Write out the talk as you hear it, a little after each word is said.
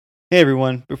Hey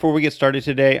everyone, before we get started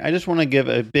today, I just want to give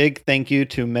a big thank you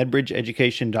to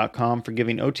medbridgeeducation.com for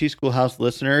giving OT Schoolhouse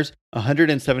listeners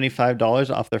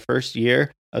 $175 off their first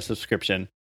year of subscription.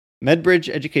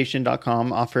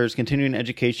 Medbridgeeducation.com offers continuing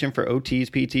education for OTs,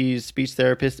 PTs, speech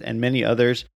therapists, and many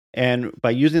others. And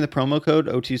by using the promo code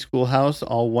OT Schoolhouse,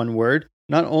 all one word,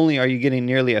 not only are you getting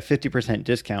nearly a 50%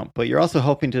 discount, but you're also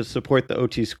helping to support the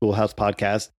OT Schoolhouse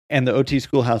podcast and the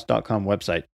otschoolhouse.com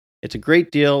website. It's a great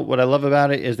deal. What I love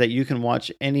about it is that you can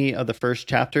watch any of the first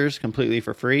chapters completely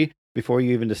for free before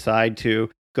you even decide to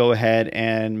go ahead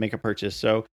and make a purchase.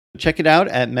 So check it out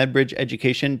at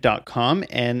medbridgeeducation.com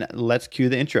and let's cue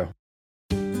the intro.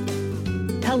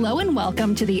 Hello and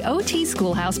welcome to the OT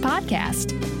Schoolhouse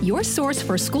podcast, your source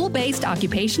for school-based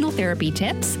occupational therapy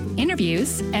tips,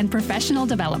 interviews, and professional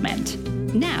development.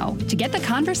 Now, to get the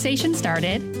conversation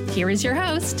started, here is your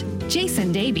host,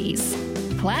 Jason Davies.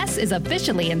 Class is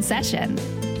officially in session.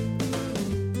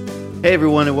 Hey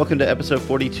everyone, and welcome to episode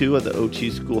 42 of the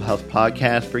OT Schoolhouse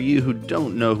podcast. For you who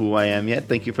don't know who I am yet,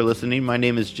 thank you for listening. My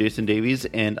name is Jason Davies,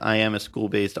 and I am a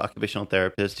school-based occupational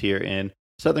therapist here in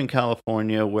Southern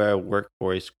California, where I work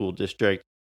for a school district,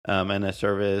 and I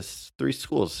service 3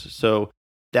 schools. So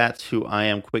that's who I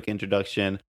am. Quick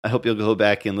introduction. I hope you'll go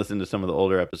back and listen to some of the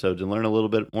older episodes and learn a little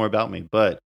bit more about me.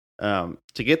 But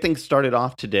to get things started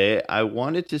off today, I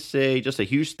wanted to say just a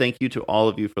huge thank you to all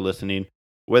of you for listening.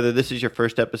 Whether this is your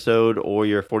first episode or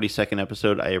your 42nd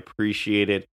episode, I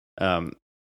appreciate it.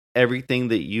 Everything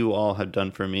that you all have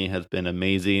done for me has been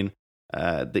amazing.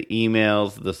 The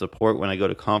emails, the support when I go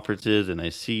to conferences and I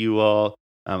see you all.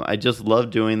 I just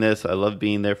love doing this. I love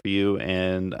being there for you,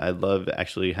 and I love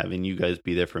actually having you guys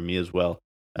be there for me as well.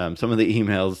 Some of the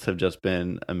emails have just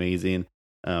been amazing,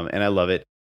 and I love it.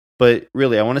 But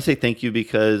really, I want to say thank you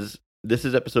because this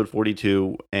is episode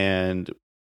 42, and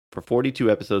for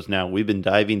 42 episodes now, we've been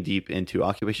diving deep into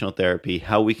occupational therapy,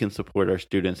 how we can support our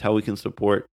students, how we can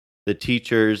support the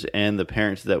teachers and the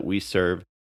parents that we serve.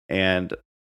 And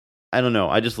I don't know,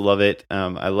 I just love it.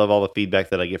 I love all the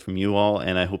feedback that I get from you all,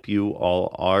 and I hope you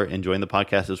all are enjoying the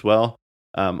podcast as well.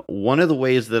 One of the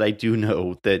ways that I do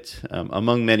know that,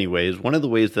 among many ways, one of the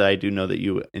ways that I do know that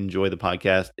you enjoy the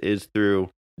podcast is through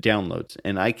downloads,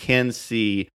 and I can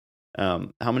see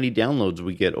how many downloads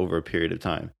we get over a period of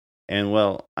time. And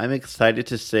well, I'm excited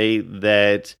to say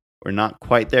that we're not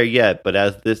quite there yet, but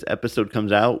as this episode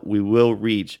comes out, we will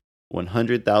reach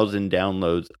 100,000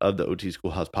 downloads of the OT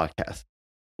Schoolhouse podcast,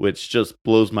 which just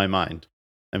blows my mind.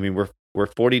 I mean, we're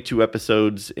 42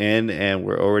 episodes in, and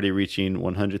we're already reaching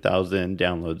 100,000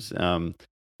 downloads.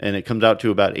 And it comes out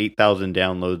to about 8,000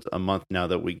 downloads a month now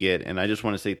that we get. And I just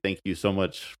want to say thank you so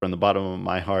much from the bottom of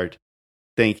my heart.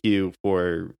 Thank you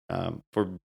for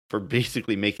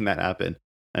basically making that happen.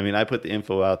 I mean, I put the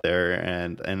info out there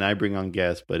and I bring on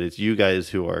guests, but it's you guys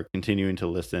who are continuing to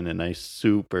listen. And I just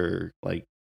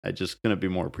going to be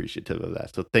more appreciative of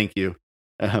that. So thank you.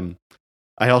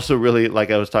 I also really,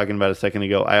 like I was talking about a second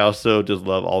ago, I also just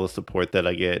love all the support that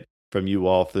I get from you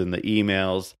all from the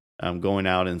emails. Going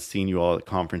out and seeing you all at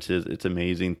conferences. It's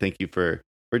amazing. Thank you for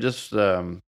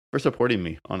supporting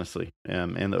me, honestly,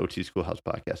 and the OT Schoolhouse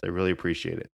podcast. I really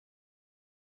appreciate it.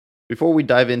 Before we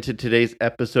dive into today's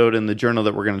episode and the journal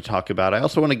that we're going to talk about, I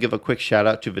also want to give a quick shout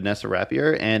out to Vanessa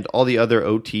Rapier and all the other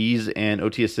OTs and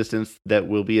OT assistants that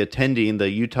will be attending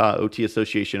the Utah OT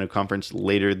Association conference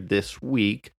later this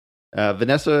week.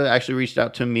 Vanessa actually reached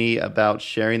out to me about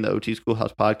sharing the OT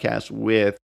Schoolhouse podcast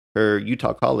with her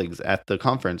Utah colleagues at the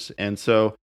conference. And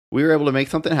so we were able to make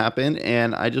something happen.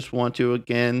 And I just want to,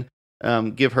 again,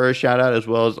 give her a shout out, as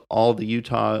well as all the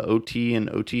Utah OT and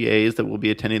OTAs that will be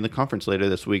attending the conference later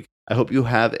this week. I hope you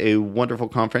have a wonderful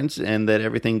conference and that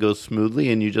everything goes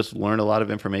smoothly and you just learn a lot of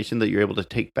information that you're able to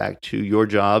take back to your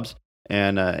jobs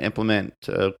and implement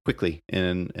quickly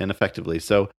and effectively.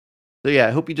 So yeah,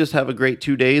 I hope you just have a great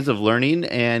 2 days of learning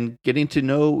and getting to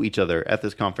know each other at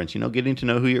this conference, getting to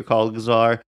know who your colleagues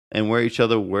are and where each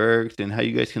other works and how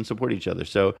you guys can support each other.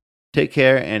 So take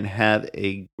care and have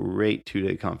a great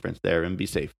 2-day conference there and be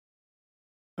safe.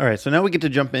 All right, so now we get to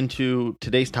jump into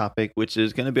today's topic, which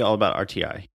is going to be all about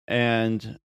RTI.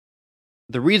 And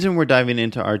the reason we're diving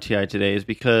into RTI today is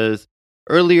because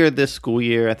earlier this school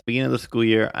year, at the beginning of the school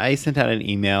year, I sent out an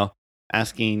email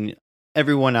asking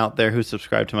everyone out there who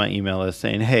subscribed to my email list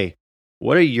saying, hey,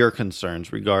 what are your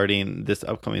concerns regarding this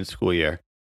upcoming school year?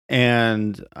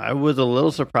 And I was a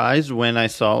little surprised when I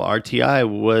saw RTI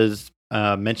was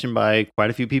mentioned by quite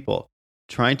a few people,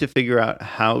 trying to figure out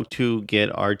how to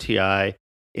get RTI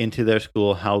into their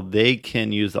school, how they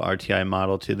can use the RTI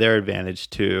model to their advantage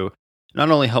to not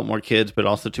only help more kids, but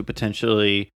also to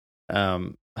potentially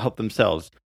help themselves.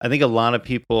 I think a lot of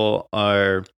people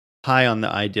are high on the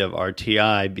idea of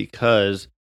RTI because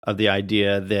of the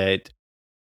idea that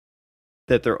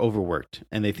they're overworked,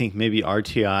 and they think maybe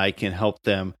RTI can help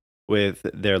them with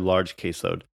their large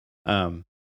caseload. I'm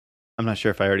not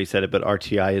sure if I already said it, but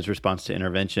RTI is response to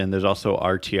intervention. There's also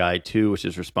RTI2, which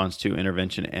is response to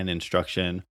intervention and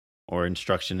instruction, or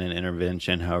instruction and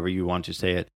intervention, however you want to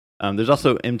say it. There's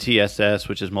also MTSS,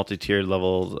 which is multi-tiered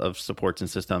levels of supports and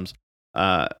systems,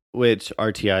 which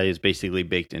RTI is basically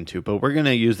baked into. But we're going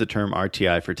to use the term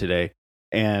RTI for today.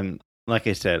 And like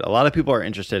I said, a lot of people are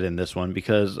interested in this one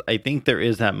because I think there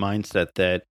is that mindset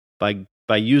that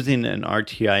by using an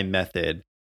RTI method,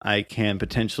 I can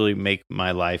potentially make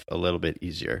my life a little bit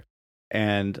easier.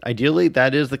 And ideally,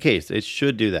 that is the case. It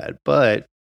should do that. But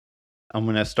I'm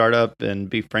going to start up and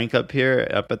be frank up here,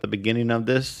 up at the beginning of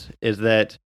this, is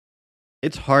that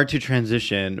it's hard to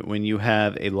transition when you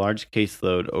have a large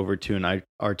caseload over to an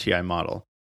RTI model.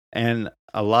 And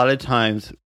a lot of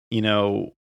times,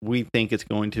 we think it's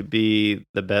going to be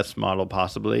the best model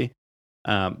possible.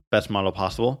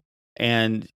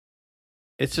 And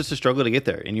it's just a struggle to get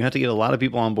there. And you have to get a lot of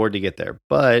people on board to get there.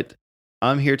 But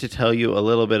I'm here to tell you a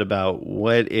little bit about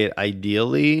what it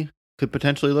ideally could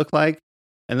potentially look like.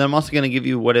 And then I'm also going to give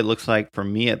you what it looks like for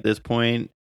me at this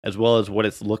point, as well as what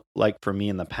it's looked like for me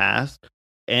in the past,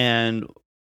 and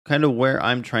kind of where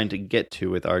I'm trying to get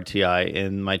to with RTI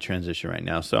in my transition right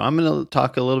now. So I'm going to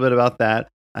talk a little bit about that.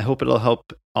 I hope it'll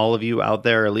help all of you out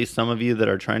there, or at least some of you that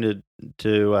are trying to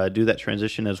do that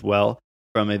transition as well,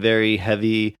 from a very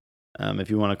heavy, if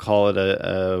you want to call it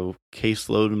a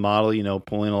caseload model,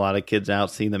 pulling a lot of kids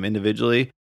out, seeing them individually,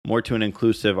 more to an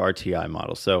inclusive RTI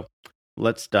model. So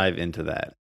let's dive into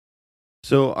that.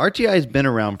 So RTI has been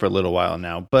around for a little while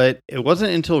now, but it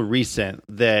wasn't until recent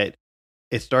that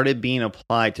it started being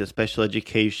applied to special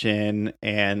education,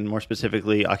 and more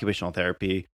specifically occupational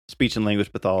therapy, speech and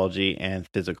language pathology, and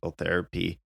physical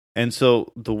therapy. And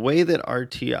so the way that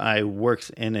RTI works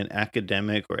in an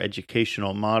academic or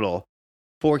educational model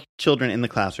for children in the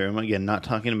classroom, again, not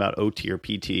talking about OT or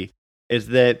PT, is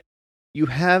that you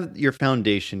have your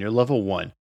foundation, your level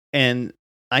 1, and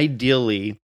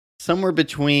ideally somewhere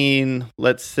between,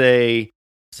 let's say,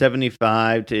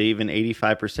 75 to even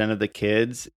 85% of the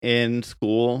kids in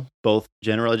school, both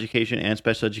general education and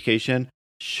special education,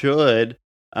 should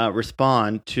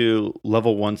respond to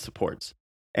level 1 supports.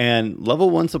 And level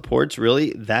 1 supports,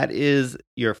 really, that is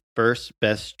your first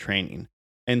best training.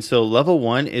 And so level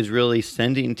 1 is really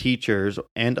sending teachers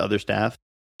and other staff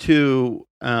to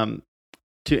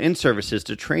in-services,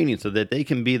 to training, so that they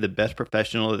can be the best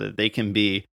professional that they can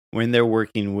be when they're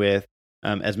working with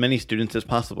as many students as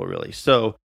possible, really.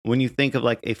 So when you think of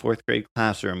like a 4th grade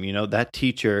classroom, that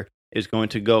teacher is going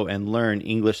to go and learn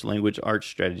English language arts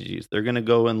strategies. They're going to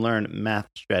go and learn math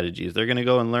strategies. They're going to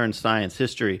go and learn science,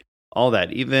 history, all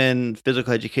that, even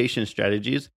physical education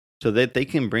strategies, so that they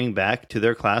can bring back to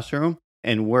their classroom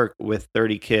and work with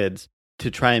 30 kids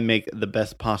to try and make the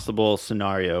best possible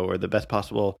scenario or the best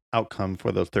possible outcome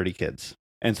for those 30 kids.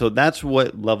 And so that's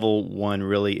what level 1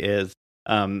 really is.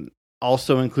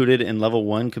 Also included in level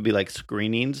 1 could be like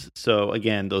screenings. So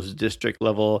again, those district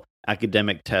level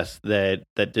academic tests that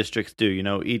districts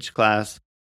do. Each class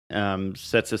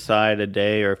sets aside a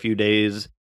day or a few days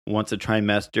once a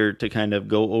trimester to kind of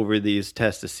go over these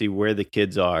tests to see where the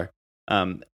kids are.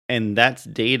 And that's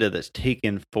data that's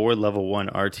taken for level 1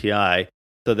 RTI.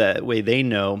 So that way they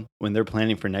know when they're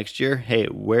planning for next year, hey,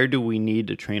 where do we need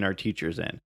to train our teachers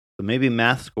in? So maybe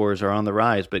math scores are on the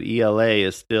rise, but ELA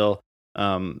is still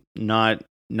not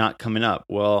coming up.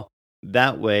 Well,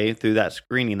 that way, through that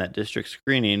screening, that district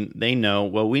screening, they know,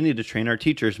 well, we need to train our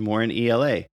teachers more in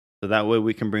ELA. So that way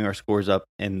we can bring our scores up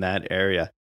in that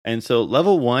area. And so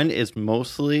level 1 is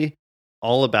mostly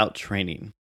all about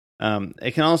training.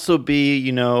 It can also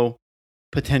be,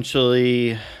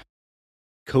 potentially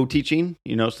co-teaching.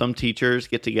 Some teachers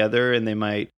get together and they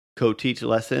might co-teach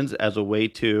lessons as a way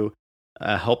to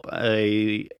help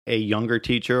a younger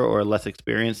teacher or a less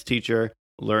experienced teacher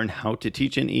learn how to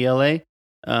teach in ELA.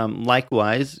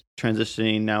 Likewise,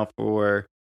 transitioning now for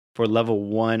level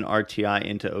 1 RTI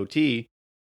into OT,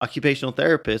 occupational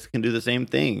therapists can do the same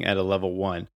thing at a level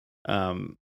 1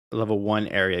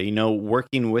 area.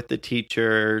 Working with the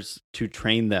teachers to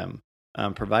train them,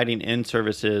 providing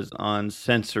in-services on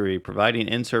sensory, providing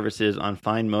in-services on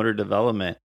fine motor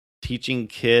development, teaching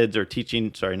the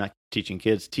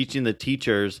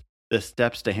teachers the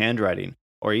steps to handwriting,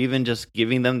 or even just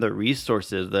giving them the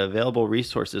available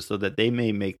resources so that they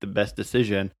may make the best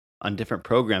decision on different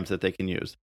programs that they can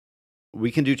use.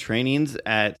 We can do trainings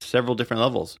at several different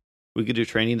levels. We could do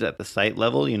trainings at the site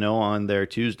level, on their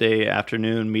Tuesday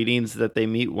afternoon meetings that they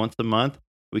meet once a month.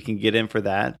 We can get in for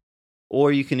that.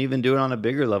 Or you can even do it on a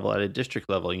bigger level at a district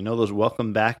level. Those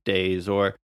welcome back days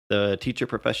or the teacher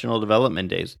professional development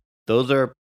days. Those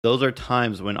are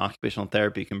times when occupational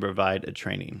therapy can provide a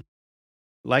training.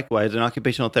 Likewise, an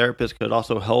occupational therapist could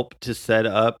also help to set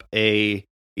up a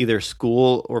either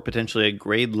school or potentially a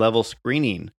grade level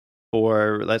screening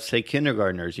for, let's say,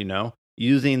 kindergartners,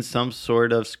 using some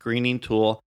sort of screening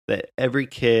tool that every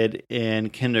kid in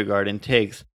kindergarten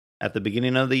takes at the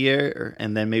beginning of the year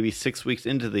and then maybe 6 weeks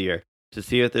into the year to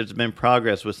see if there's been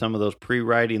progress with some of those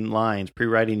pre-writing lines,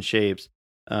 pre-writing shapes,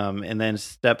 and then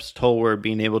steps toward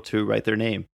being able to write their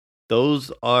name.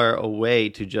 Those are a way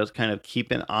to just kind of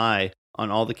keep an eye on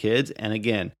all the kids. And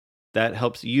again, that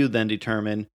helps you then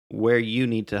determine where you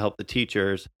need to help the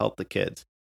teachers help the kids.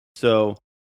 So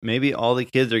maybe all the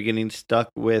kids are getting stuck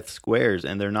with squares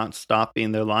and they're not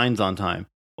stopping their lines on time.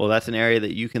 Well, that's an area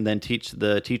that you can then teach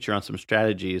the teacher on some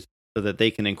strategies so that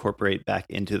they can incorporate back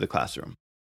into the classroom.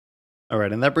 All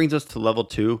right, and that brings us to level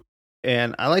 2.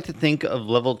 And I like to think of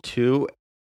level 2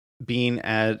 being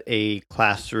at a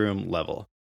classroom level.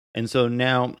 And so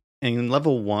now in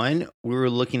level 1, we were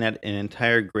looking at an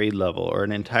entire grade level or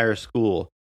an entire school,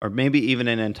 or maybe even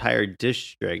an entire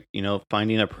district,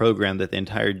 finding a program that the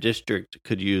entire district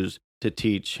could use to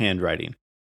teach handwriting.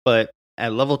 But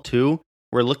at level 2,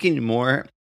 we're looking more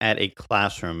at a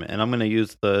classroom, and I might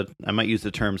use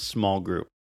the term small group,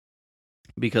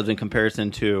 because in comparison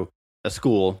to a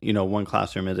school, one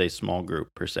classroom is a small group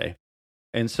per se.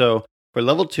 And so for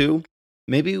level 2,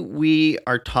 maybe we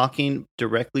are talking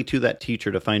directly to that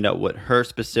teacher to find out what her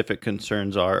specific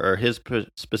concerns are or his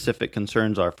specific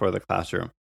concerns are for the classroom.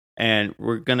 And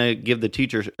we're going to give the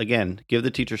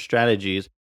teacher strategies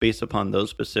based upon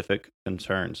those specific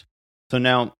concerns. So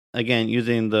now, again,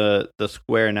 using the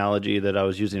square analogy that I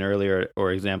was using earlier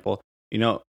or example,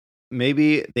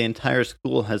 maybe the entire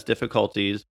school has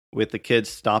difficulties with the kids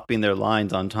stopping their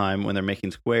lines on time when they're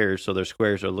making squares. So their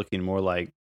squares are looking more like,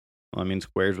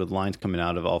 squares with lines coming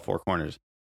out of all four corners.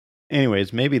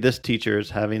 Anyways, maybe this teacher is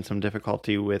having some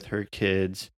difficulty with her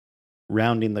kids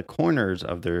rounding the corners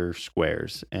of their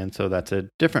squares. And so that's a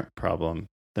different problem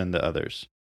than the others.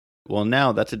 Well,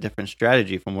 now that's a different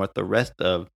strategy from what the rest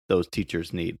of those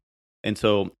teachers need. And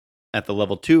so at the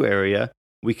level 2 area,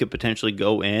 we could potentially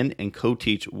go in and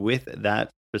co-teach with that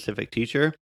specific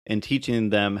teacher and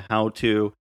teaching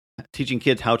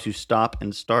kids how to stop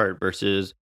and start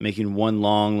versus making one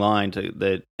long line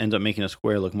that ends up making a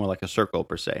square look more like a circle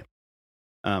per se.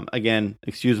 Again,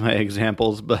 excuse my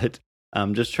examples, but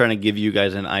I'm just trying to give you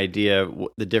guys an idea of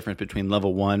the difference between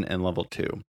level 1 and level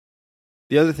 2.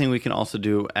 The other thing we can also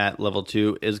do at level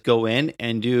 2 is go in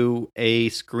and do a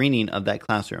screening of that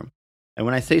classroom. And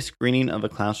when I say screening of a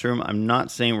classroom, I'm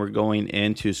not saying we're going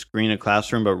in to screen a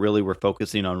classroom, but really we're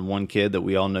focusing on one kid that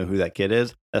we all know who that kid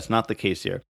is. That's not the case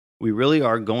here. We really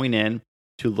are going in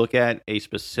to look at a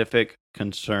specific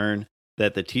concern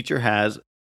that the teacher has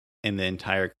in the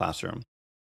entire classroom.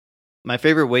 My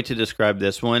favorite way to describe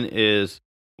this one is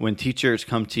when teachers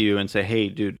come to you and say, "Hey,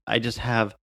 dude, I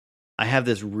have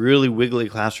this really wiggly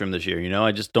classroom this year.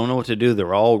 I just don't know what to do.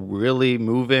 They're all really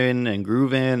moving and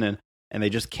grooving and they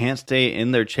just can't stay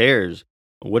in their chairs.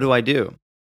 What do I do?"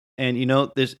 And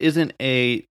this isn't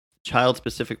a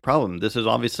child-specific problem. This is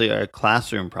obviously a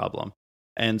classroom problem.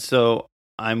 And so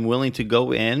I'm willing to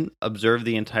go in, observe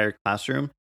the entire classroom,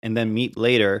 and then meet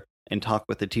later and talk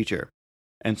with the teacher.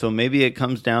 And so maybe it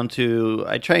comes down to,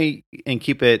 I try and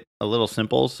keep it a little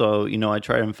simple. So, I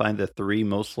try and find the 3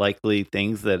 most likely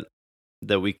things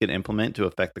that we could implement to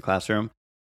affect the classroom.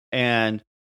 And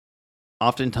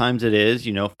oftentimes it is,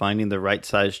 finding the right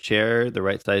size chair, the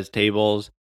right size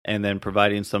tables, and then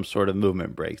providing some sort of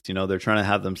movement breaks. They're trying to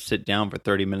have them sit down for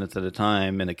 30 minutes at a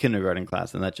time in a kindergarten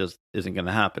class, and that just isn't going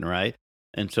to happen, right?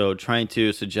 And so trying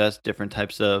to suggest different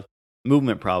types of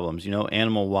movement problems,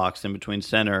 animal walks in between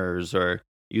centers or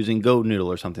using goat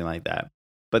noodle or something like that.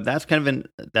 But that's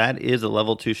that is a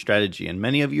level 2 strategy. And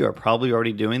many of you are probably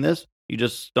already doing this. You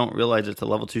just don't realize it's a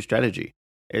level 2 strategy.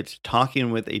 It's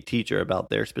talking with a teacher about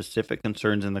their specific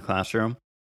concerns in the classroom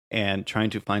and trying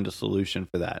to find a solution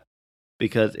for that.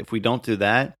 Because if we don't do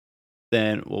that,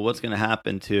 then, what's going to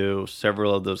happen to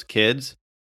several of those kids?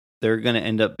 They're going to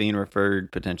end up being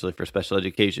referred potentially for special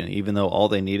education, even though all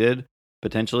they needed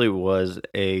potentially was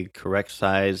a correct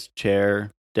size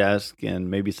chair, desk, and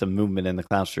maybe some movement in the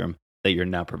classroom that you're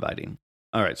now providing.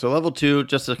 All right, so level 2,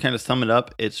 just to kind of sum it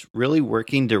up, it's really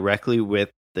working directly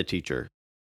with the teacher,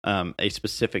 a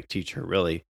specific teacher,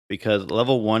 really, because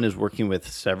level 1 is working with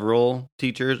several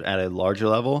teachers at a larger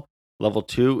level. Level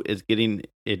 2 is getting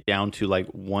it down to like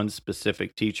one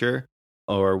specific teacher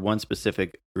or one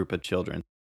specific group of children.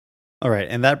 All right,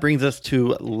 and that brings us to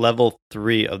level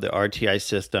 3 of the RTI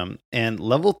system. And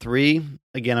level 3,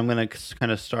 again, I'm going to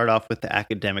kind of start off with the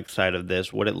academic side of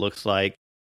this, what it looks like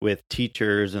with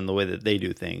teachers and the way that they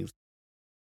do things.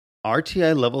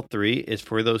 RTI level 3 is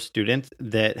for those students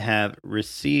that have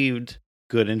received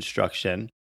good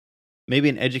instruction. Maybe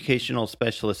an educational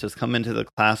specialist has come into the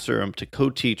classroom to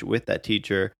co-teach with that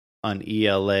teacher on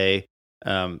ELA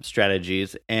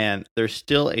strategies, and there's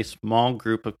still a small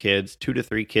group of kids, 2 to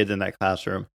 3 kids in that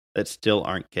classroom that still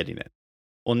aren't getting it.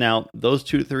 Well, now those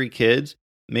 2 to 3 kids,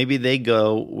 maybe they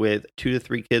go with 2 to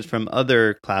 3 kids from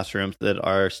other classrooms that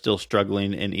are still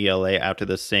struggling in ELA after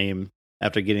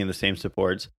getting the same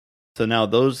supports. So now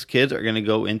those kids are going to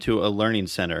go into a learning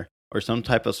center or some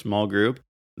type of small group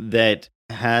that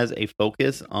has a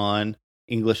focus on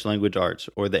English language arts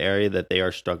or the area that they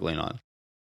are struggling on.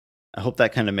 I hope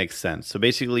that kind of makes sense. So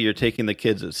basically, you're taking the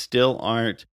kids that still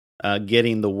aren't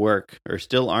getting the work or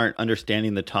still aren't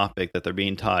understanding the topic that they're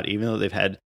being taught, even though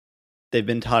they've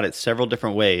been taught it several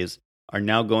different ways, are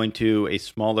now going to a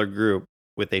smaller group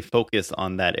with a focus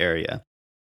on that area.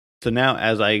 So now,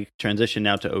 as I transition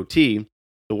now to OT,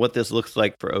 so what this looks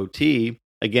like for OT,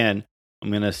 again,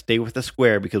 I'm going to stay with the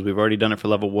square because we've already done it for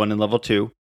level 1 and level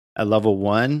 2. At level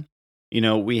 1,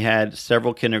 we had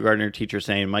several kindergartner teachers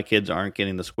saying, my kids aren't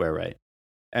getting the square right.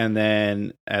 And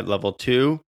then at level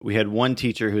 2, we had one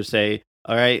teacher who say,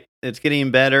 all right, it's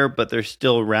getting better, but they're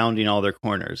still rounding all their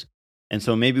corners. And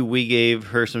so maybe we gave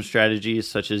her some strategies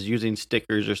such as using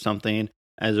stickers or something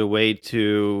as a way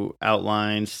to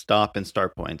outline stop and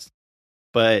start points.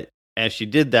 But as she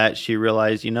did that, she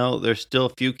realized, there's still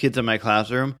a few kids in my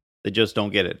classroom that just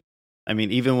don't get it. I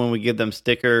mean, even when we give them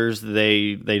stickers,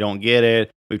 they don't get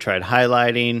it. We've tried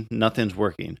highlighting, nothing's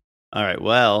working. All right,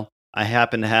 well, I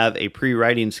happen to have a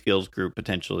pre-writing skills group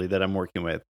potentially that I'm working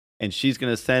with. And she's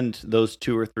going to send those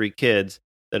 2 or 3 kids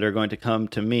that are going to come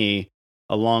to me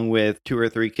along with 2 or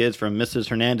 3 kids from Mrs.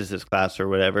 Hernandez's class or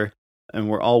whatever. And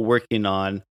we're all working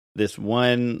on this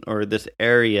one or this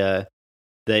area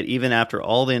that even after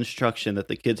all the instruction that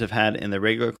the kids have had in the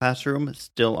regular classroom,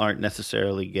 still aren't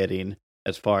necessarily getting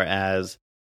as far as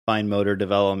fine motor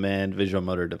development, visual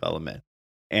motor development.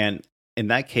 And in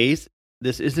that case,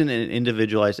 this isn't an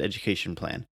individualized education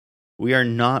plan. We are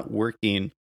not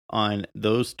working on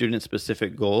those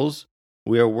student-specific goals.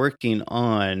 We are working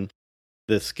on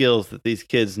the skills that these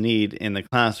kids need in the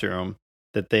classroom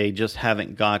that they just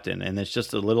haven't gotten. And it's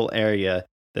just a little area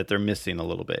that they're missing a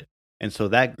little bit. And so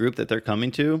that group that they're coming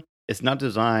to, it's not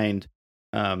designed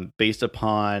based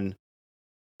upon,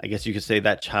 I guess you could say,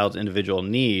 that child's individual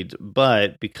needs.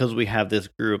 But because we have this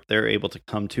group, they're able to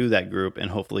come to that group and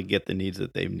hopefully get the needs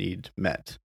that they need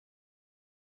met.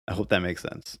 I hope that makes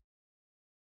sense.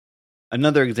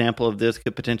 Another example of this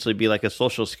could potentially be like a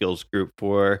social skills group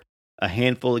for a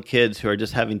handful of kids who are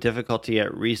just having difficulty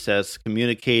at recess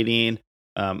communicating,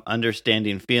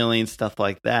 understanding feelings, stuff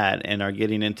like that, and are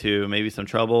getting into maybe some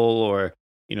trouble or,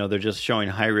 they're just showing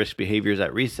high risk behaviors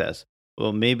at recess.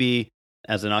 Well, maybe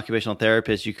as an occupational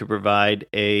therapist, you could provide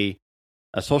a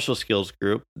social skills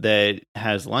group that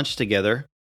has lunch together.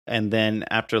 And then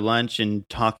after lunch and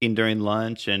talking during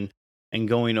lunch and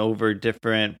going over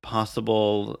different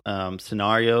possible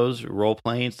scenarios, role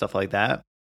playing, stuff like that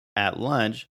at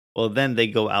lunch, well, then they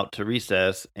go out to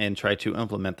recess and try to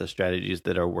implement the strategies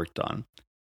that are worked on.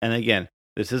 And again,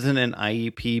 this isn't an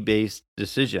IEP-based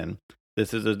decision.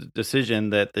 This is a decision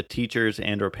that the teachers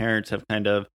and or parents have kind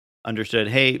of understood,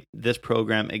 hey, this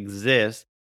program exists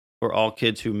for all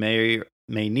kids who may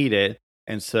need it.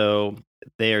 And so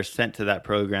they are sent to that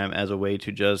program as a way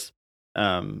to just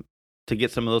to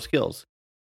get some of those skills.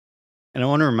 And I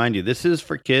want to remind you, this is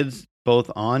for kids both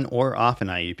on or off an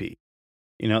IEP.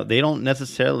 They don't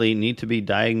necessarily need to be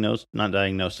they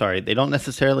don't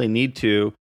necessarily need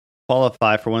to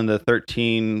qualify for one of the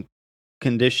 13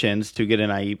 conditions to get an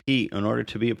IEP in order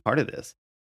to be a part of this.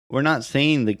 We're not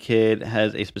saying the kid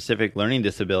has a specific learning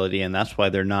disability and that's why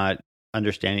they're not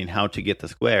understanding how to get the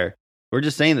square. We're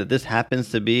just saying that this happens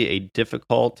to be a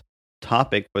difficult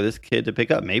topic for this kid to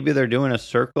pick up. Maybe they're doing a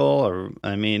circle or,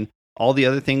 all the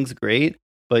other things great,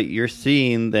 but you're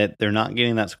seeing that they're not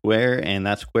getting that square and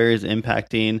that square is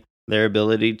impacting their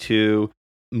ability to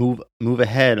move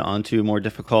ahead onto more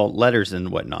difficult letters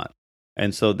and whatnot.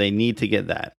 And so they need to get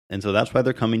that. And so that's why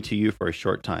they're coming to you for a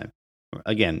short time.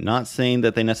 Again, not saying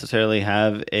that they necessarily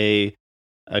have a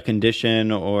condition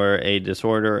or a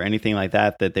disorder or anything like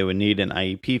that they would need an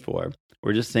IEP for.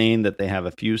 We're just saying that they have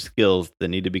a few skills that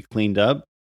need to be cleaned up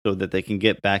so that they can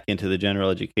get back into the general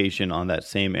education on that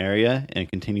same area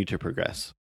and continue to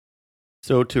progress.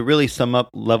 So to really sum up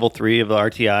level 3 of the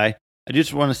RTI, I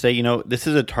just want to say, this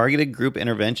is a targeted group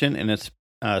intervention in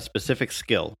a specific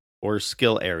skill or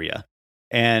skill area.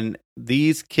 And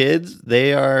these kids,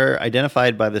 they are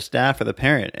identified by the staff or the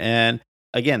parent. And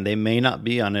again, they may not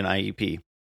be on an IEP.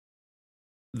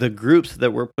 The groups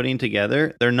that we're putting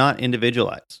together, they're not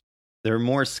individualized. They're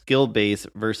more skill-based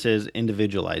versus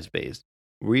individualized based.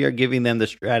 We are giving them the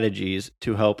strategies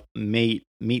to help meet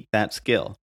that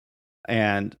skill.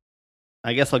 And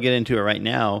I guess I'll get into it right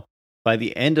now. By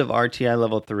the end of RTI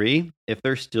level 3, if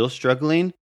they're still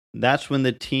struggling, that's when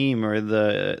the team or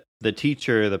the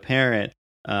teacher, the parent,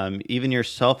 even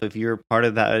yourself, if you're part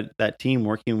of that team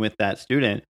working with that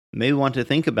student, may want to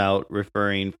think about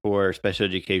referring for special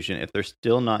education if they're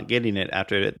still not getting it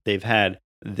after they've had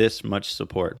this much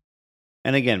support.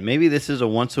 And again, maybe this is a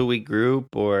once a week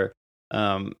group or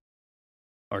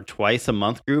twice a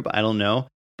month group. I don't know,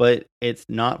 but it's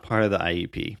not part of the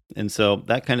IEP. And so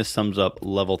that kind of sums up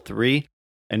level 3.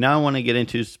 And now I want to get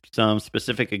into some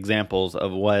specific examples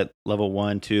of what level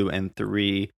 1, 2, and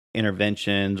 3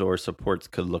 interventions or supports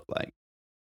could look like.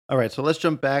 All right, so let's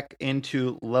jump back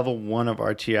into level 1 of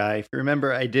RTI. If you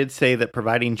remember, I did say that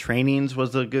providing trainings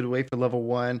was a good way for level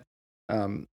 1.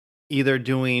 Either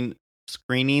doing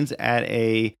screenings at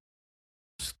a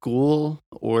school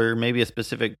or maybe a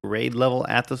specific grade level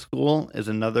at the school is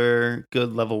another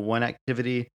good level 1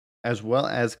 activity, as well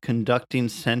as conducting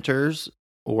centers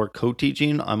or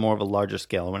co-teaching on more of a larger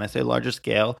scale. When I say larger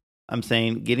scale, I'm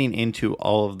saying getting into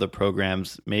all of the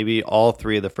programs, maybe all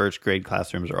 3 of the first grade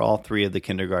classrooms or all 3 of the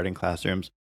kindergarten classrooms,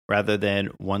 rather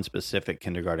than one specific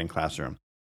kindergarten classroom.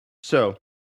 So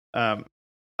I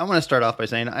want to start off by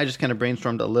saying I just kind of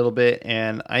brainstormed a little bit,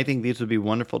 and I think these would be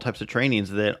wonderful types of trainings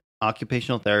that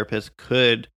occupational therapists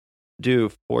could do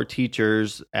for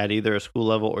teachers at either a school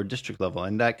level or district level.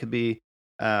 And that could be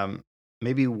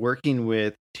maybe working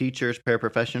with teachers,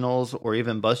 paraprofessionals, or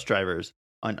even bus drivers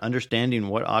on understanding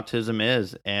what autism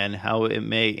is and how it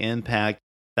may impact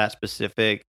that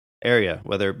specific area,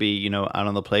 whether it be, out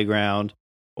on the playground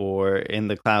or in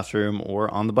the classroom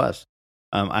or on the bus.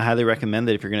 I highly recommend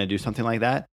that if you're going to do something like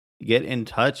that, get in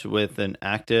touch with an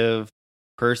active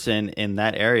person in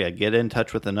that area. Get in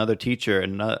touch with another teacher,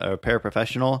 a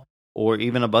paraprofessional, or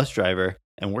even a bus driver,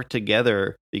 and work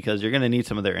together because you're going to need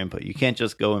some of their input. You can't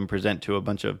just go and present to a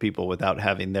bunch of people without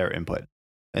having their input.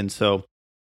 And so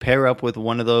pair up with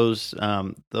one of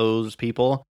those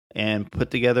people and put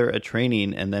together a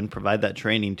training and then provide that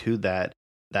training to that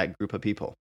group of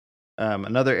people.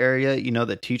 Another area,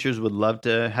 that teachers would love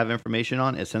to have information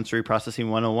on is sensory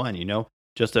processing 101,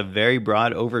 just a very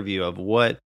broad overview of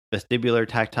what vestibular,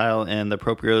 tactile, and the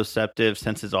proprioceptive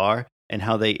senses are and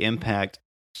how they impact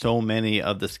so many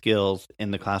of the skills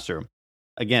in the classroom.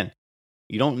 Again,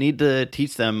 you don't need to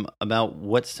teach them about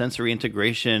what sensory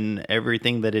integration,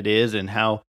 everything that it is, and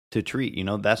how to treat.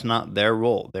 That's not their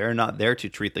role. They're not there to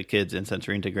treat the kids in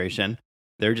sensory integration.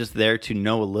 They're just there to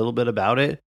know a little bit about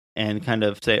it and kind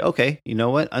of say, okay, you know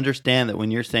what? Understand that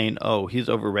when you're saying, oh, he's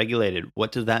overregulated,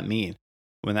 what does that mean?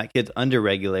 When that kid's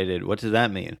underregulated, what does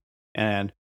that mean?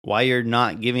 And why you're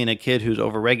not giving a kid who's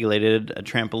overregulated a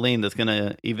trampoline that's going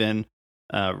to even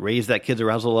raise that kid's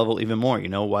arousal level even more,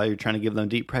 why you're trying to give them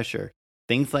deep pressure.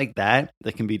 Things like that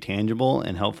can be tangible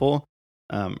and helpful.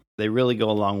 They really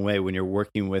go a long way when you're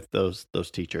working with those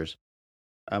teachers.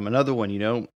 Another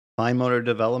one, fine motor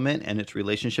development and its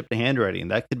relationship to handwriting.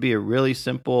 That could be a really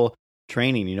simple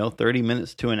training, 30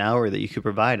 minutes to an hour that you could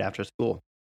provide after school.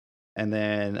 And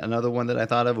then another one that I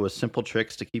thought of was simple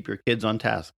tricks to keep your kids on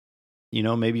task.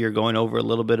 Maybe you're going over a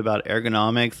little bit about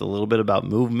ergonomics, a little bit about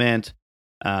movement,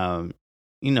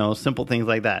 simple things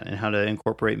like that, and how to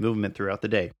incorporate movement throughout the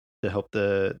day to help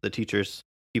the teachers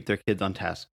keep their kids on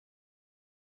task.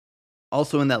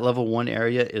 Also in that level 1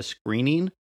 area is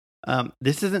screening.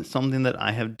 This isn't something that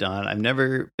I have done. I've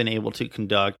never been able to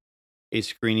conduct a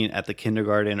screening at the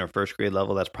kindergarten or first grade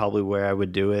level. That's probably where I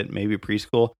would do it, maybe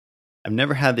preschool. I've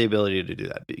never had the ability to do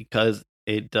that because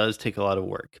it does take a lot of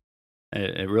work.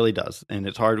 It really does. And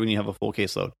it's hard when you have a full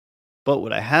caseload. But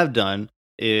what I have done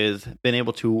is been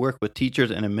able to work with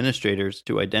teachers and administrators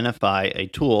to identify a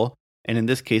tool. And in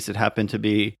this case, it happened to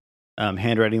be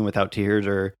handwriting without tears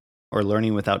or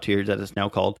learning without tears, as it's now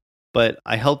called. But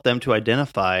I helped them to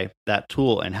identify that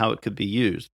tool and how it could be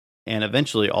used. And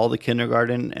eventually, all the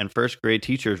kindergarten and first grade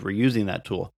teachers were using that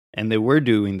tool. And they were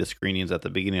doing the screenings at the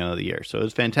beginning of the year. So it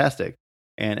was fantastic.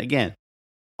 And again,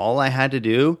 all I had to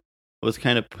do was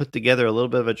kind of put together a little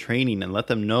bit of a training and let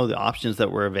them know the options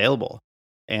that were available.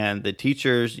 And the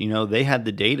teachers, they had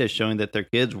the data showing that their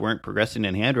kids weren't progressing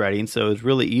in handwriting. So it was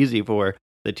really easy for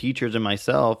the teachers and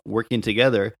myself working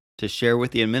together to share with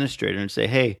the administrator and say,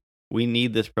 hey, we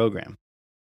need this program.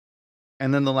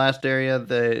 And then the last area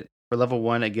that for level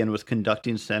 1, again, was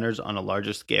conducting centers on a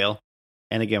larger scale.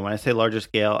 And again, when I say larger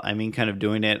scale, I mean kind of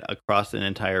doing it across an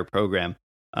entire program.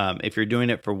 If you're doing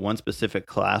it for one specific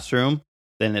classroom,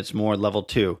 then it's more level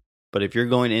 2. But if you're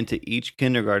going into each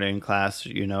kindergarten class,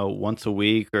 once a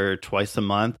week or twice a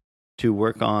month to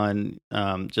work on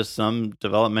just some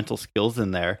developmental skills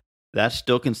in there, that's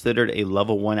still considered a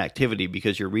level 1 activity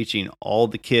because you're reaching all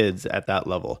the kids at that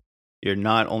level. You're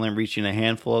not only reaching a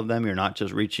handful of them, you're not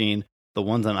just reaching the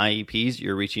ones on IEPs,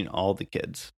 you're reaching all the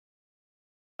kids.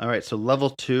 All right, so level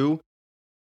 2,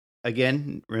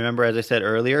 again, remember, as I said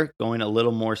earlier, going a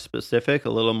little more specific, a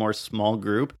little more small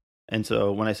group. And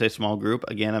so when I say small group,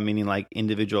 again, I'm meaning like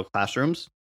individual classrooms.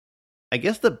 I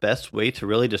guess the best way to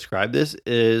really describe this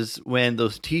is when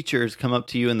those teachers come up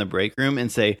to you in the break room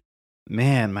and say,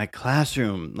 man, my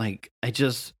classroom,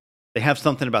 they have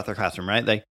something about their classroom, right?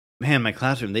 Like, man, my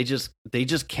classroom, they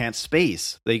just can't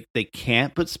space. They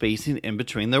can't put spacing in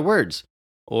between their words.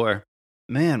 Or,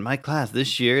 man, my class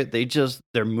this year,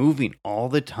 they're moving all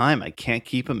the time. I can't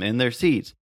keep them in their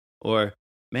seats. Or,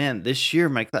 man, this year,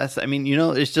 my class,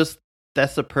 it's just,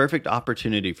 that's the perfect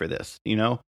opportunity for this.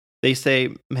 They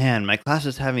say, man, my class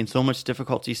is having so much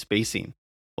difficulty spacing.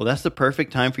 Well, that's the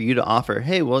perfect time for you to offer,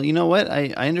 hey, well, you know what?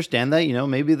 I understand that,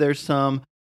 maybe there's some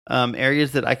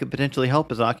areas that I could potentially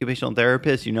help as an occupational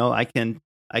therapist. I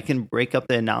can break up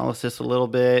the analysis a little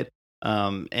bit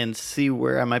and see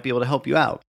where I might be able to help you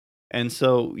out. And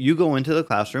so you go into the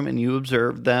classroom and you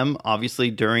observe them, obviously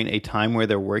during a time where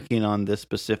they're working on this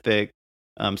specific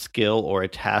skill or a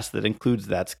task that includes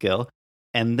that skill.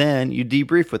 And then you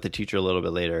debrief with the teacher a little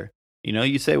bit later.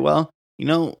 You say, well,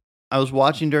 I was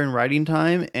watching during writing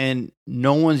time and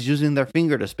no one's using their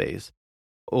finger to space.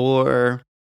 Or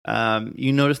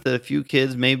you notice that a few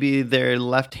kids, maybe they're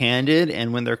left-handed,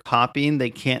 and when they're copying, they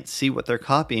can't see what they're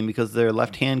copying because their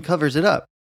left hand covers it up.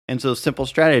 And so simple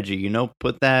strategy,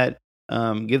 put that,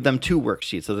 give them 2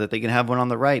 worksheets so that they can have one on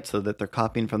the right so that they're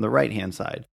copying from the right-hand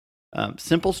side.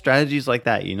 Simple strategies like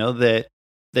that,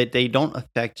 that they don't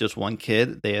affect just one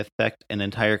kid, they affect an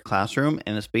entire classroom,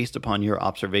 and it's based upon your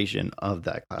observation of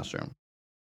that classroom.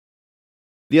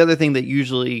 The other thing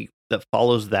that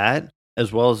follows that,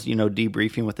 as well as,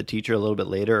 debriefing with the teacher a little bit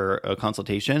later or a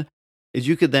consultation, is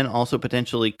you could then also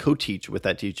potentially co-teach with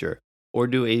that teacher or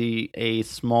do a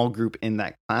small group in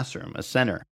that classroom, a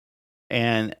center.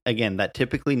 And again, that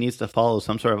typically needs to follow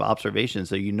some sort of observation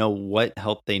so you know what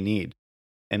help they need.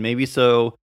 And maybe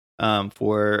so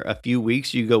for a few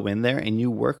weeks, you go in there and you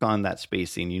work on that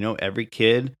spacing. Every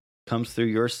kid comes through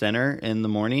your center in the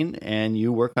morning and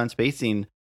you work on spacing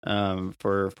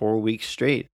for 4 weeks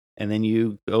straight. And then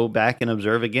you go back and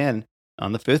observe again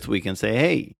on the 5th week and say,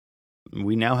 hey,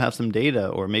 we now have some data.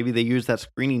 Or maybe they use that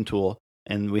screening tool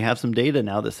and we have some data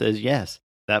now that says, yes,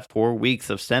 that 4 weeks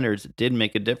of centers did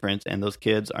make a difference. And those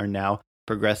kids are now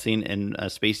progressing and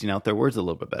spacing out their words a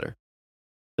little bit better.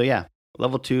 So yeah,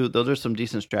 level 2, those are some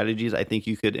decent strategies I think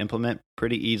you could implement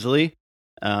pretty easily.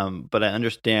 But I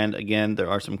understand, again, there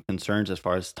are some concerns as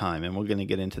far as time, and we're going to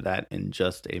get into that in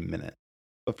just a minute.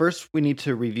 But first, we need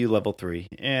to review level 3.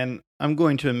 And I'm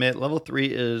going to admit level 3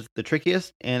 is the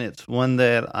trickiest, and it's one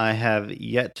that I have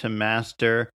yet to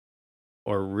master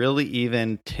or really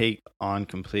even take on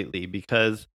completely,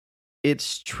 because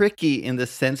it's tricky in the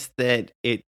sense that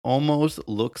it almost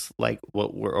looks like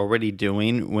what we're already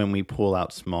doing when we pull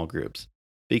out small groups,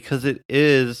 because it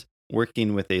is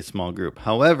working with a small group.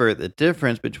 However, the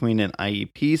difference between an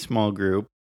IEP small group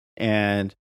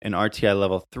and an RTI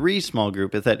level 3 small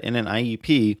group is that in an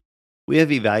IEP, we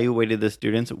have evaluated the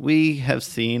students. We have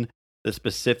seen the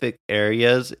specific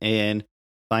areas in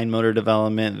fine motor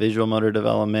development, visual motor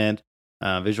development,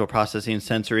 visual processing,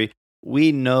 sensory.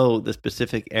 We know the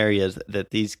specific areas that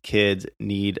these kids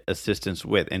need assistance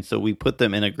with. And so we put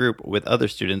them in a group with other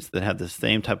students that have the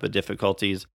same type of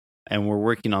difficulties. And we're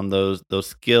working on those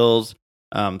skills,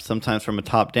 sometimes from a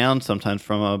top-down, sometimes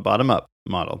from a bottom-up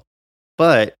model.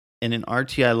 But in an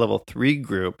RTI level 3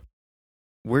 group,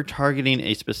 we're targeting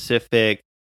a specific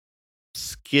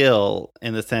skill,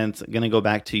 in the sense, going to go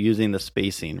back to using the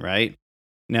spacing, right?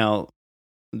 Now,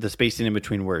 the spacing in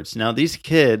between words. Now, these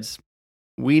kids,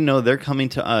 we know they're coming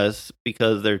to us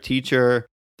because their teacher,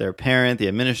 their parent, the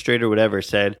administrator, whatever,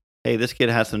 said, hey, this kid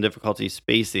has some difficulty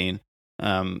spacing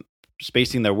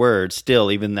their words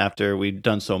still, even after we've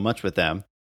done so much with them.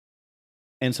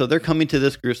 And so they're coming to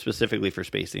this group specifically for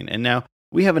spacing. And now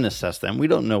we haven't assessed them. We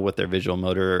don't know what their visual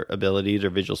motor abilities or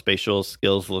visual spatial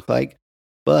skills look like,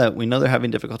 but we know they're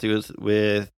having difficulty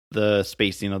with the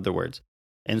spacing of the words.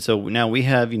 And so now we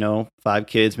have, 5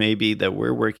 kids maybe that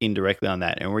we're working directly on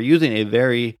that. And we're using a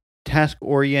very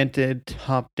task-oriented,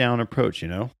 top-down approach,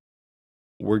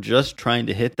 We're just trying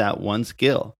to hit that one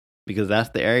skill because that's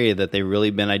the area that they've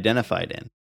really been identified in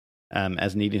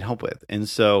as needing help with. And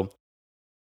so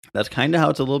that's kind of how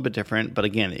it's a little bit different. But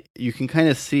again, you can kind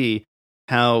of see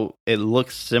how it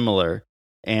looks similar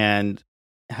and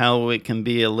how it can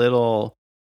be a little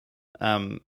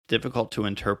difficult to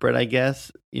interpret, I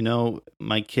guess.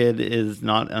 My kid is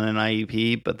not on an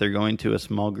IEP, but they're going to a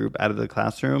small group out of the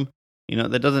classroom.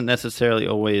 That doesn't necessarily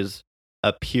always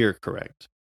appear correct,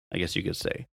 I guess you could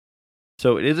say.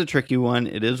 So it is a tricky one.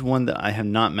 It is one that I have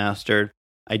not mastered.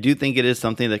 I do think it is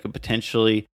something that could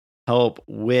potentially help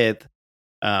with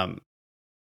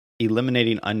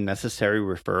eliminating unnecessary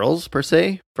referrals, per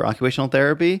se, for occupational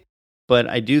therapy. But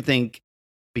I do think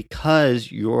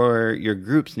because your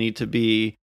groups need to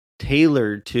be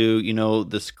tailored to,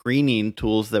 the screening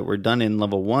tools that were done in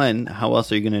level 1, how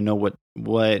else are you going to know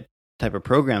what type of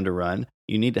program to run?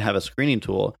 You need to have a screening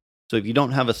tool. So if you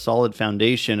don't have a solid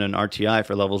foundation in RTI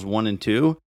for levels 1 and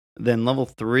 2, then level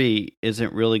 3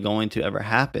 isn't really going to ever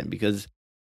happen because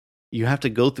you have to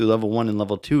go through level 1 and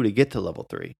level 2 to get to level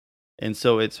 3. And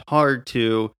so it's hard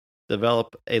to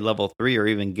develop a level 3 or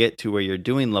even get to where you're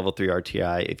doing level 3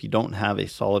 RTI if you don't have a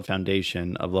solid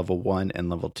foundation of level 1 and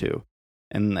level 2.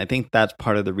 And I think that's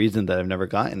part of the reason that I've never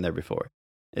gotten there before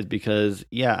is because,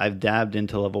 I've dabbed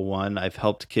into level 1. I've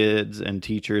helped kids and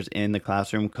teachers in the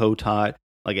classroom, co-taught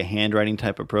like a handwriting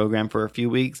type of program for a few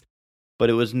weeks, but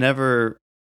it was never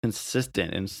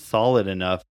consistent and solid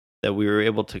enough that we were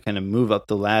able to kind of move up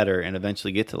the ladder and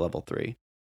eventually get to level 3.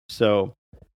 So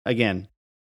again,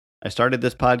 I started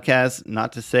this podcast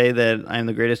not to say that I'm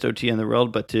the greatest OT in the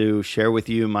world, but to share with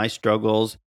you my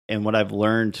struggles and what I've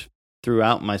learned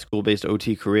throughout my school-based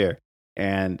OT career.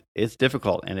 And it's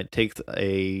difficult and it takes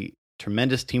a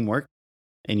tremendous teamwork,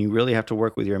 and you really have to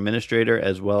work with your administrator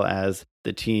as well as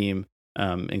the team,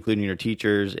 including your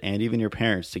teachers and even your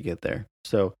parents to get there.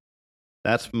 So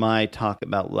that's my talk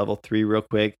about level 3 real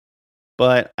quick.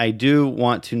 But I do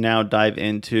want to now dive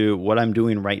into what I'm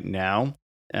doing right now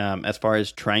as far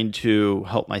as trying to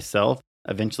help myself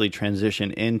eventually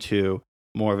transition into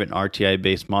more of an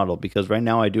RTI-based model. Because right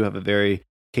now I do have a very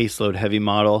caseload-heavy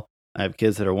model. I have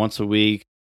kids that are once a week,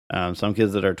 some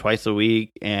kids that are twice a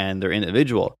week, and they're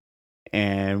individual.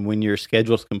 And when your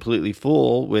schedule's completely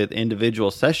full with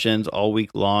individual sessions all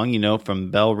week long,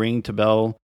 from bell ring to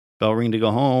bell ring to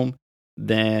go home,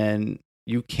 then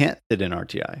you can't fit in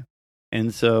RTI.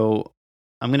 And so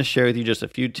I'm going to share with you just a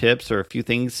few tips or a few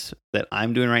things that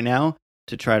I'm doing right now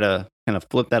to try to kind of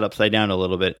flip that upside down a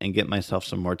little bit and get myself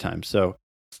some more time. So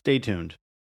stay tuned.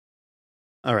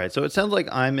 All right. So it sounds like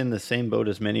I'm in the same boat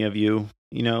as many of you.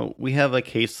 We have a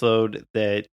caseload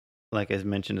that, like I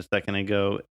mentioned a second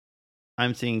ago,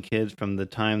 I'm seeing kids from the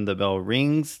time the bell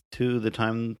rings to the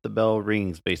time the bell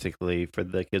rings, basically, for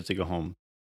the kids to go home.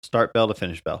 Start bell to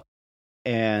finish bell.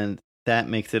 And that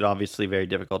makes it obviously very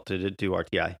difficult to do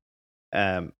RTI.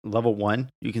 Level 1,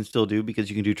 you can still do because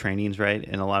you can do trainings, right?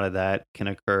 And a lot of that can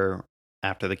occur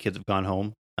after the kids have gone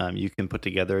home. You can put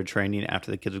together a training after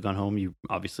the kids have gone home. You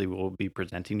obviously will be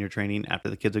presenting your training after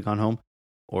the kids have gone home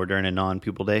or during a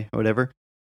non-pupil day or whatever.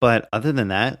 But other than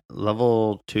that,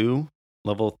 level 2,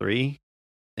 level 3,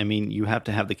 you have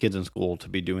to have the kids in school to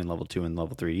be doing level 2 and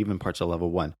level 3, even parts of level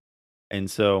 1.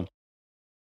 And so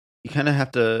you kind of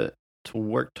have to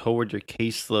work toward your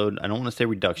caseload. I don't want to say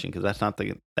reduction because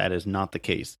that is not the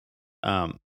case.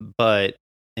 But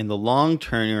in the long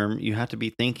term, you have to be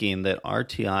thinking that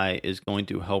RTI is going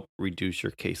to help reduce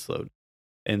your caseload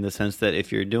in the sense that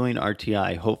if you're doing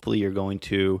RTI, hopefully you're going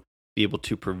to be able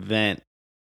to prevent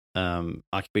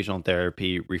occupational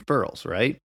therapy referrals,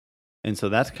 right? And so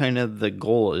that's kind of the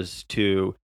goal, is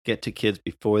to get to kids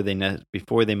before they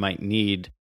might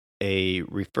need a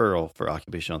referral for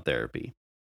occupational therapy.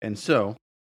 And so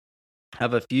I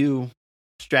have a few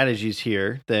strategies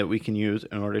here that we can use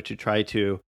in order to try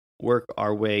to work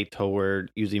our way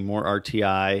toward using more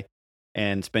RTI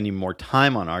and spending more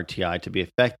time on RTI to be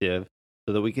effective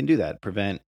so that we can do that,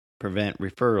 prevent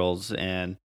referrals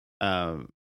and,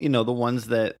 the ones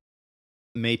that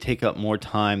may take up more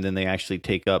time than they actually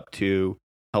take up to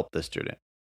help the student.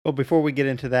 Well, before we get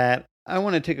into that, I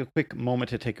want to take a quick moment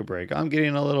to take a break. I'm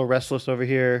getting a little restless over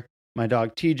here. My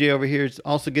dog TJ over here is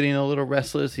also getting a little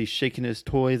restless. He's shaking his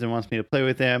toys and wants me to play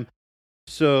with him.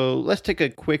 So let's take a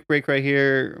quick break right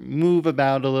here. Move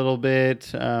about a little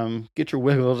bit. Get your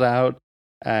wiggles out.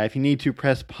 If you need to,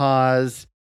 press pause.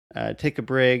 Take a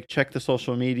break. Check the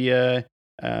social media.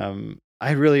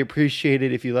 I'd really appreciate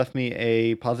it if you left me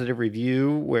a positive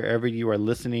review wherever you are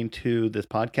listening to this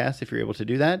podcast, if you're able to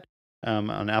do that.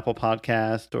 on Apple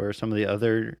Podcast or some of the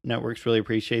other networks. Really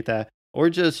appreciate that. Or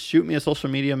just shoot me a social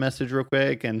media message real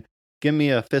quick and give me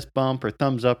a fist bump or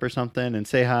thumbs up or something and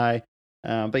say hi.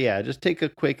 But yeah, just take a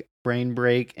quick brain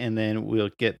break and then we'll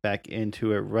get back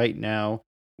into it right now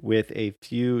with a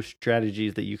few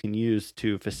strategies that you can use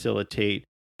to facilitate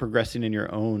progressing in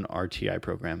your own RTI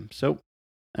program. So,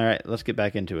 all right, let's get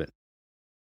back into it.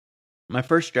 My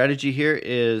first strategy here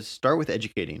is start with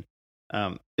educating.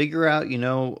 Figure out,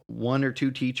 one or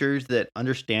two teachers that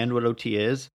understand what OT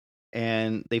is,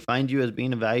 and they find you as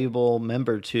being a valuable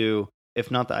member to, if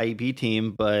not the IEP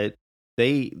team, but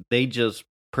they just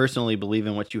personally believe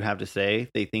in what you have to say.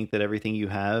 They think that everything you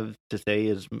have to say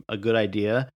is a good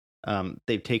idea.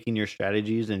 They've taken your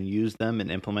strategies and used them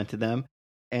and implemented them,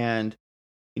 and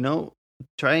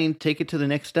try and take it to the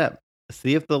next step.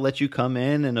 See if they'll let you come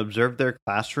in and observe their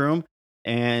classroom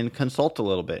and consult a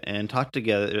little bit and talk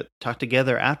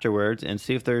together afterwards and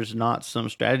see if there's not some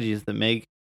strategies that may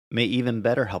even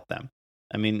better help them.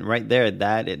 I mean, right there,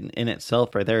 that in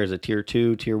itself right there is a tier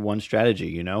 2, tier 1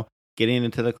 strategy, getting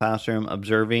into the classroom,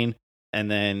 observing,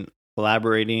 and then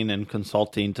collaborating and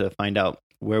consulting to find out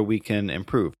where we can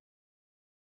improve.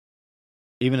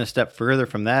 Even a step further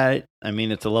from that, I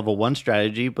mean, it's a level 1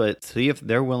 strategy, but see if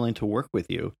they're willing to work with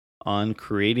you on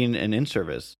creating an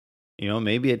in-service.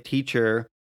 Maybe a teacher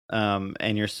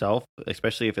and yourself,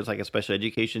 especially if it's like a special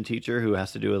education teacher who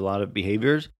has to do a lot of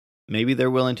behaviors, maybe they're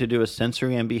willing to do a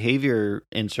sensory and behavior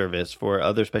in-service for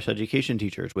other special education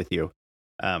teachers with you.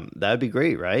 That would be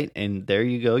great, right? And there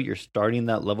you go. You're starting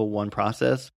that level 1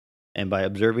 process. And by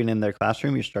observing in their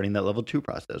classroom, you're starting that level 2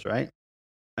 process, right?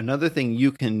 Another thing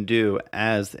you can do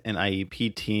as an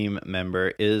IEP team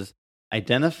member is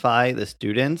identify the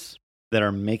students that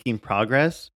are making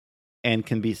progress and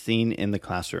can be seen in the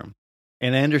classroom.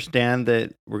 And I understand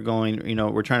that we're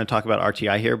trying to talk about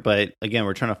RTI here, but again,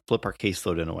 we're trying to flip our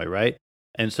caseload in a way, right?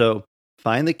 And so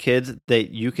find the kids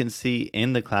that you can see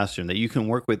in the classroom, that you can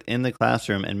work with in the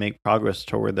classroom and make progress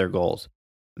toward their goals.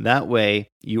 That way,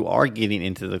 you are getting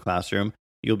into the classroom.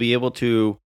 You'll be able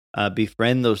to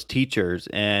befriend those teachers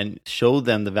and show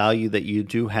them the value that you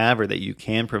do have or that you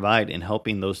can provide in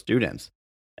helping those students.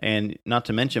 And not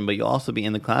to mention, but you'll also be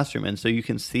in the classroom. And so you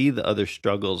can see the other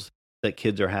struggles that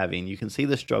kids are having. You can see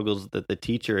the struggles that the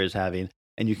teacher is having,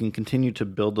 and you can continue to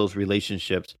build those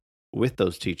relationships with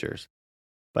those teachers.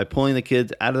 By pulling the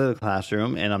kids out of the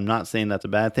classroom, and I'm not saying that's a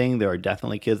bad thing, there are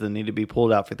definitely kids that need to be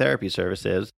pulled out for therapy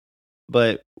services,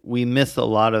 but we miss a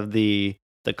lot of the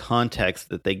context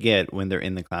that they get when they're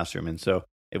in the classroom. And so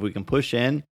if we can push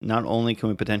in, not only can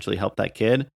we potentially help that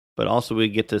kid, but also we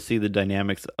get to see the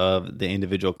dynamics of the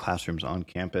individual classrooms on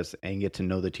campus and get to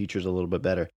know the teachers a little bit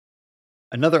better.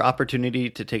 Another opportunity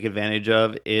to take advantage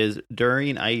of is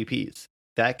during IEPs.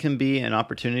 That can be an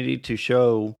opportunity to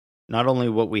show not only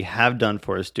what we have done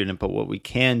for a student, but what we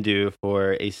can do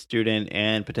for a student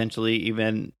and potentially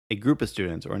even a group of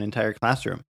students or an entire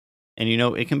classroom. And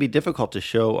it can be difficult to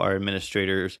show our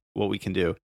administrators what we can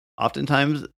do.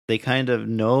 Oftentimes, they kind of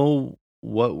know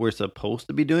what we're supposed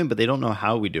to be doing, but they don't know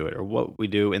how we do it or what we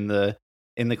do in the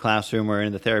classroom or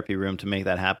in the therapy room to make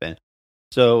that happen.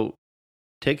 So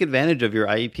take advantage of your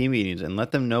IEP meetings and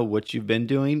let them know what you've been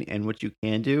doing and what you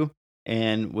can do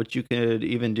and what you could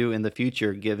even do in the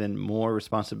future, given more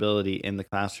responsibility in the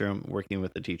classroom working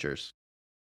with the teachers.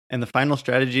 And the final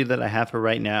strategy that I have for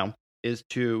right now is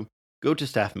to go to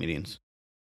staff meetings.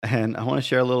 And I want to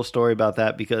share a little story about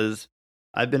that because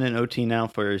I've been in OT now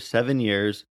for 7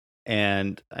 years.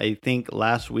 And I think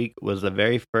last week was the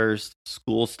very first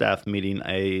school staff meeting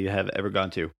I have ever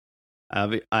gone to.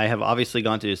 I have obviously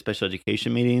gone to special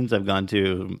education meetings. I've gone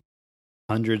to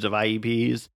hundreds of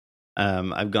IEPs.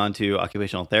 I've gone to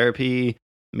occupational therapy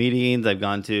meetings. I've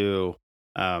gone to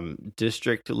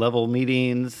district level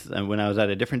meetings when I was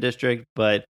at a different district.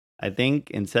 But I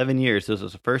think in 7 years, this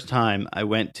was the first time I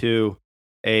went to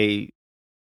a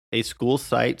school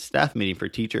site staff meeting for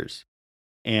teachers.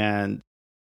 And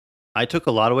I took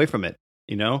a lot away from it.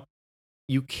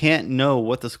 You can't know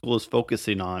what the school is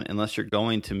focusing on unless you're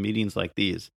going to meetings like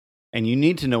these. And you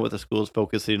need to know what the school is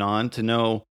focusing on to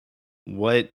know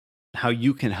how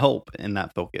you can help in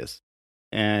that focus.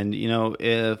 And,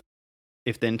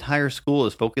 if the entire school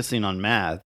is focusing on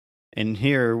math, and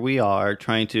here we are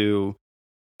trying to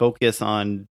focus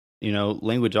on,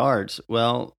 language arts,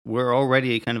 well, we're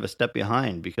already kind of a step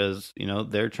behind because,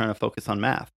 they're trying to focus on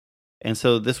math. And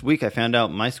so this week I found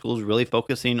out my school is really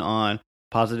focusing on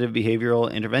positive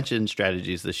behavioral intervention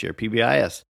strategies this year,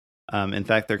 PBIS. In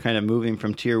fact, they're kind of moving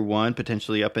from tier 1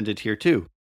 potentially up into tier 2.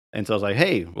 And so I was like,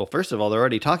 hey, well, first of all, they're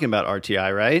already talking about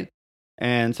RTI, right?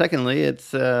 And secondly,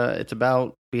 it's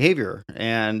about behavior,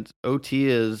 and OT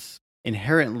is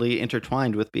inherently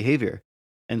intertwined with behavior.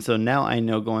 And so now I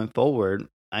know going forward,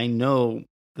 I know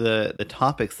the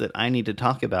topics that I need to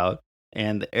talk about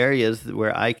and the areas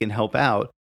where I can help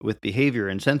out with behavior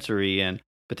and sensory and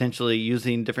potentially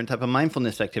using different type of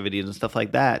mindfulness activities and stuff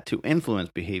like that to influence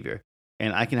behavior.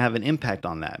 And I can have an impact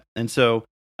on that. And so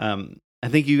I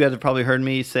think you guys have probably heard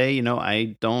me say,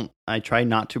 I try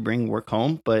not to bring work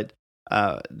home, but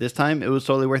this time it was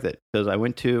totally worth it because I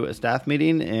went to a staff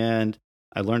meeting and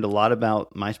I learned a lot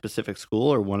about my specific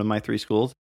school or one of my 3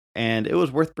 schools. And it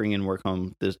was worth bringing work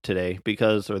home this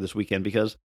weekend,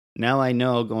 because now I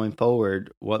know going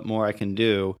forward what more I can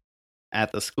do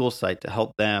at the school site to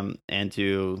help them and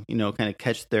to, kind of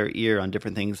catch their ear on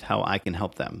different things, how I can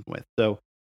help them with. So,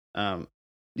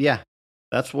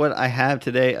 that's what I have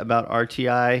today about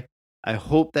RTI. I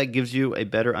hope that gives you a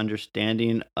better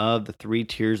understanding of the 3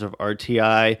 tiers of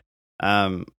RTI.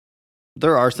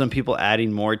 There are some people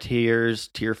adding more tiers,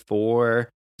 tier 4.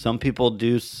 Some people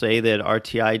do say that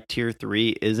RTI tier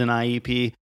 3 is an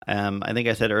IEP. I think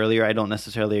I said earlier, I don't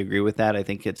necessarily agree with that. I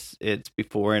think it's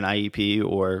before an IEP,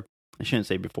 or I shouldn't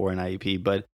say before an IEP,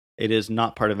 but it is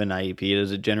not part of an IEP. It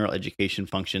is a general education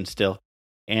function still.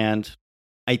 And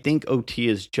I think OT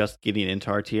is just getting into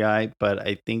RTI, but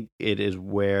I think it is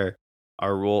where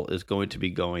our role is going to be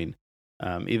going,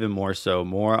 even more so,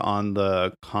 more on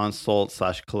the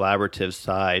consult/collaborative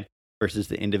side versus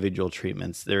the individual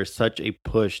treatments. There's such a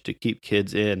push to keep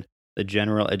kids in the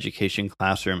general education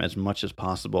classroom as much as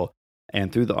possible.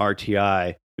 And through the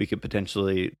RTI, through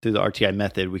the RTI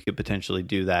method, we could potentially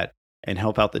do that and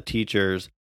help out the teachers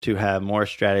to have more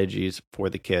strategies for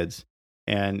the kids.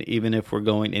 And even if we're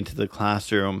going into the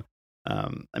classroom,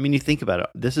 you think about it.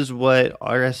 This is what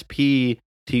RSP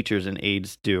teachers and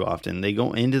aides do often. They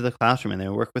go into the classroom and they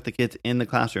work with the kids in the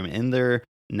classroom, in their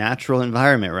natural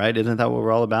environment, right? Isn't that what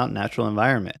we're all about? Natural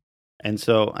environment. And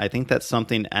so I think that's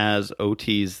something as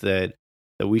OTs that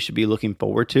we should be looking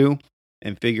forward to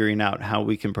and figuring out how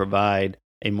we can provide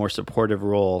a more supportive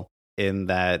role in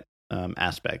that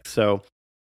aspect. So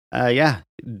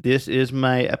this is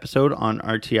my episode on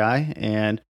RTI,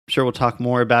 and I'm sure we'll talk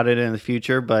more about it in the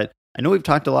future, but I know we've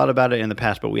talked a lot about it in the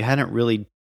past, but we hadn't really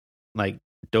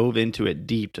dove into it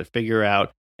deep to figure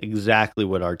out exactly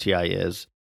what RTI is.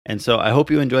 And so I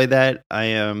hope you enjoyed that. I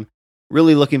am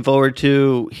really looking forward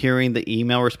to hearing the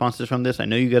email responses from this. I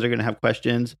know you guys are going to have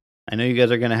questions. I know you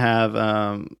guys are going to have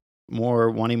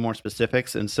wanting more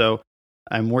specifics. And so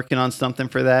I'm working on something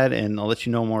for that, and I'll let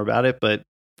you know more about it. But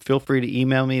feel free to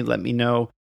email me. Let me know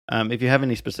if you have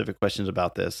any specific questions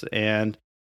about this. And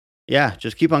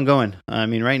just keep on going.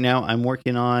 Right now I'm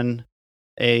working on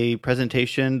a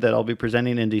presentation that I'll be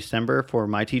presenting in December for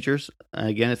my teachers.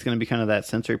 Again, it's going to be kind of that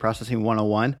sensory processing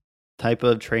 101 type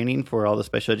of training for all the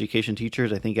special education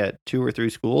teachers, I think at 2 or 3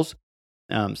 schools.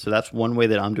 So that's one way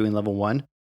that I'm doing level 1.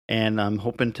 And I'm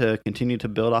hoping to continue to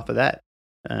build off of that.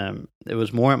 It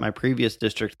was more at my previous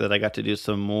district that I got to do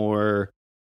some more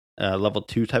level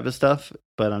 2 type of stuff,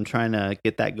 but I'm trying to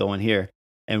get that going here.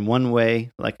 And one way,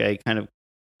 like I kind of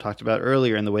talked about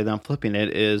earlier, and the way that I'm flipping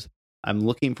it is I'm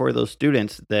looking for those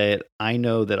students that I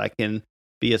know that I can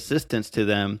be assistants to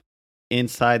them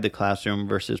inside the classroom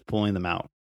versus pulling them out.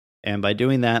 And by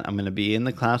doing that, I'm going to be in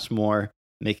the class more,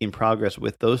 making progress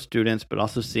with those students, but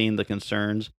also seeing the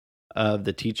concerns of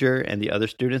the teacher and the other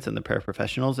students and the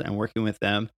paraprofessionals and working with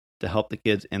them to help the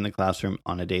kids in the classroom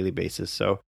on a daily basis.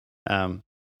 So,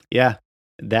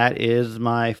 that is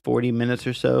my 40 minutes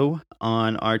or so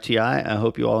on RTI. I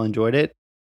hope you all enjoyed it.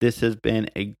 This has been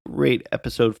a great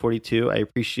episode 42. I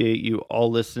appreciate you all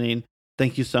listening.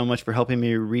 Thank you so much for helping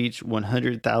me reach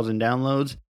 100,000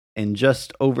 downloads in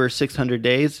just over 600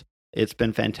 days. It's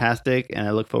been fantastic, and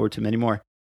I look forward to many more.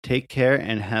 Take care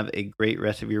and have a great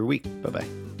rest of your week. Bye-bye.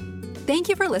 Thank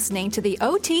you for listening to the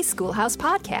OT Schoolhouse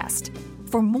Podcast.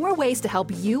 For more ways to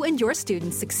help you and your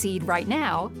students succeed right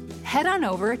now, head on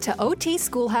over to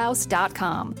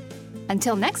otschoolhouse.com.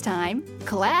 Until next time,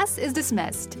 class is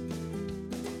dismissed.